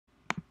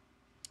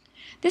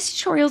This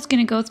tutorial is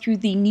going to go through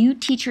the new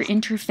teacher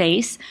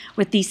interface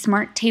with the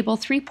Smart Table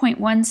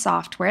 3.1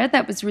 software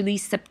that was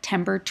released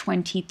September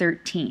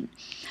 2013.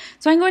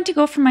 So I'm going to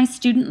go from my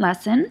student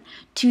lesson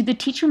to the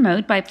teacher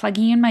mode by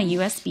plugging in my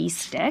USB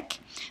stick.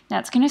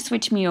 That's going to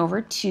switch me over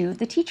to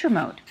the teacher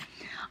mode.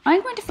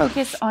 I'm going to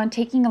focus on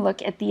taking a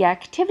look at the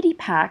activity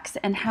packs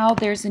and how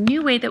there's a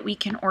new way that we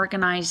can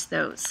organize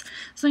those.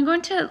 So I'm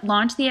going to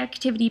launch the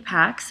activity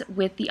packs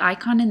with the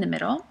icon in the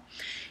middle.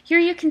 Here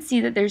you can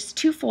see that there's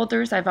two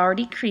folders I've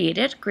already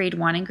created, grade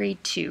 1 and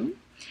grade 2.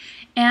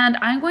 And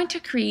I'm going to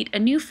create a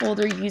new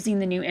folder using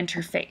the new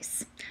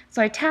interface.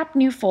 So I tap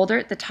new folder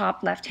at the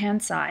top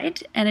left-hand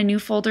side and a new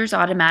folder is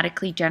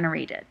automatically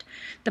generated.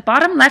 The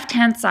bottom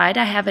left-hand side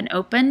I have an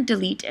open,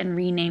 delete, and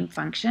rename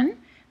function.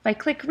 If I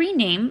click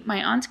rename,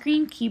 my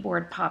on-screen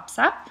keyboard pops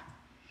up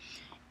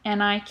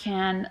and I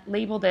can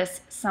label this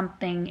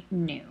something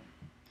new.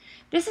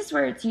 This is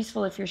where it's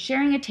useful if you're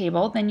sharing a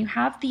table, then you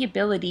have the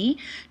ability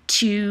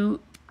to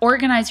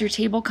organize your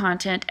table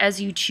content as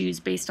you choose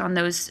based on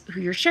those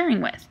who you're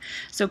sharing with.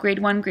 So grade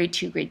 1, grade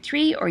 2, grade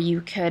 3, or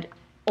you could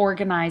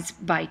organize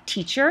by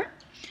teacher.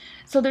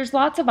 So there's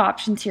lots of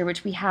options here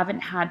which we haven't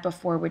had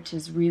before, which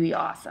is really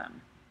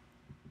awesome.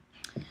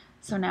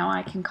 So now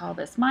I can call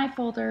this my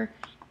folder,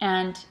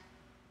 and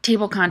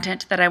table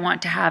content that I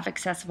want to have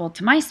accessible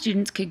to my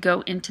students could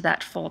go into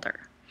that folder.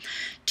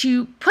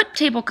 To put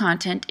table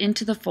content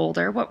into the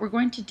folder, what we're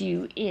going to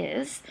do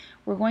is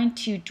we're going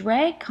to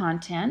drag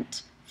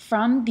content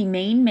from the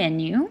main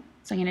menu.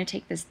 So I'm going to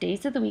take this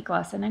Days of the Week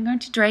lesson, I'm going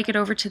to drag it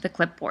over to the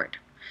clipboard.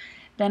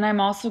 Then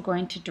I'm also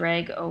going to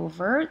drag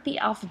over the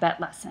alphabet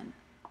lesson.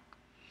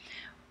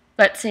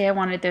 Let's say I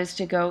wanted those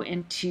to go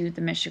into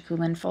the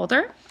Mishikulen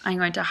folder. I'm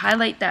going to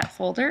highlight that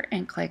folder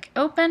and click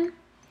Open.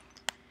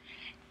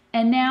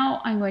 And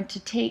now I'm going to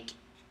take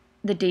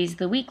the Days of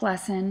the Week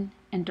lesson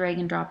and drag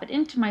and drop it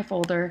into my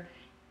folder,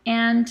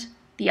 and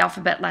the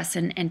alphabet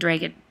lesson and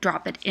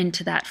drop it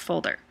into that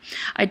folder.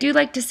 I do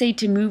like to say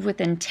to move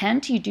with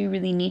intent. You do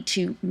really need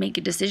to make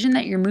a decision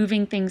that you're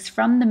moving things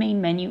from the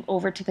main menu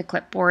over to the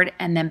clipboard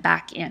and then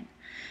back in.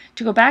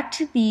 To go back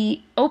to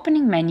the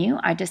opening menu,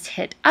 I just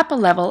hit up a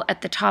level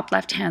at the top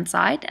left-hand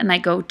side and I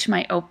go to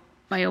my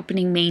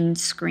opening main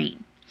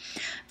screen.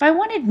 If I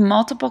wanted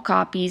multiple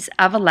copies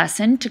of a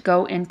lesson to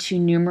go into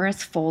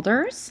numerous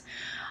folders,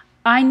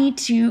 I need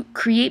to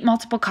create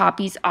multiple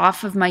copies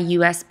off of my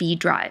USB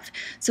drive.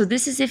 So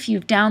this is if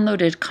you've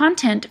downloaded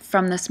content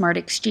from the Smart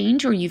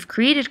Exchange or you've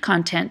created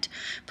content,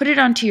 put it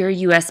onto your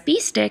USB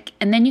stick,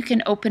 and then you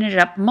can open it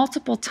up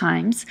multiple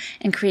times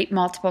and create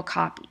multiple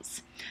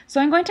copies.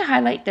 So I'm going to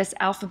highlight this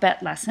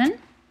alphabet lesson,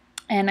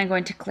 and I'm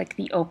going to click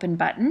the Open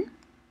button,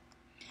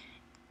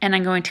 and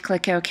I'm going to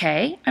click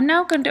OK. I'm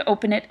now going to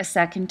open it a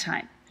second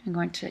time. I'm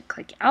going to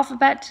click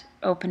Alphabet,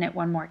 open it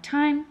one more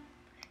time,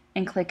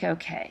 and click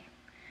OK.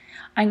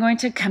 I'm going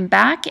to come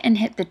back and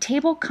hit the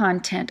table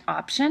content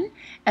option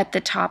at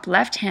the top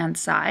left-hand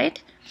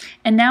side.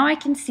 And now I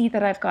can see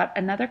that I've got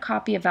another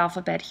copy of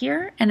alphabet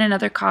here and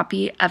another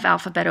copy of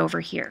alphabet over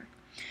here.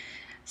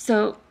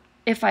 So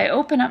if I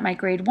open up my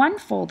grade 1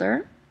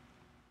 folder,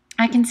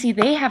 I can see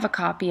they have a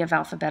copy of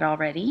alphabet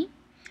already.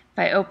 If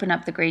I open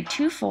up the grade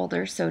 2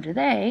 folder, so do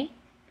they.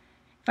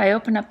 If I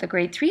open up the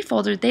grade 3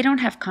 folder, they don't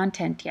have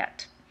content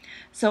yet.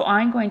 So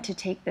I'm going to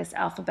take this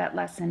alphabet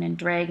lesson and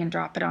drag and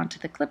drop it onto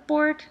the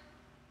clipboard.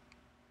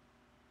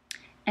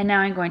 And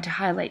now I'm going to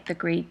highlight the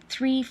grade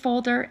 3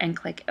 folder and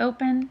click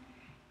Open,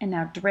 and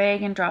now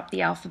drag and drop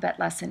the alphabet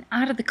lesson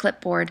out of the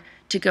clipboard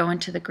to go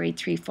into the grade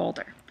 3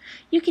 folder.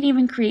 You can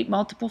even create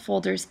multiple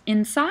folders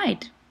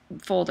inside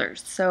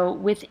folders. So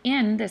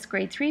within this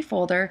grade 3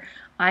 folder,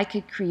 I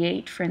could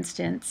create, for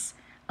instance,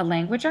 a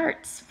language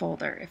arts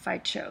folder if I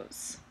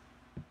chose.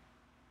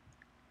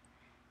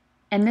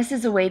 And this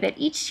is a way that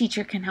each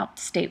teacher can help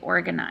to stay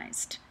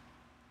organized.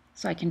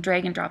 So I can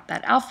drag and drop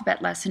that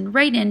alphabet lesson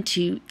right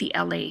into the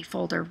LA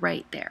folder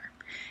right there.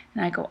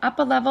 And I go up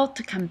a level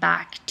to come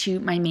back to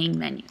my main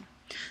menu.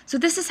 So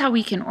this is how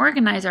we can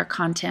organize our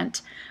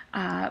content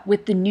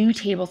with the new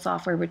table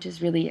software, which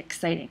is really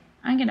exciting.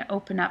 I'm going to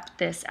open up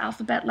this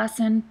alphabet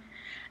lesson,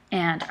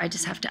 and I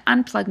just have to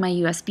unplug my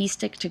USB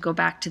stick to go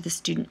back to the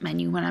student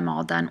menu when I'm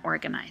all done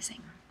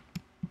organizing.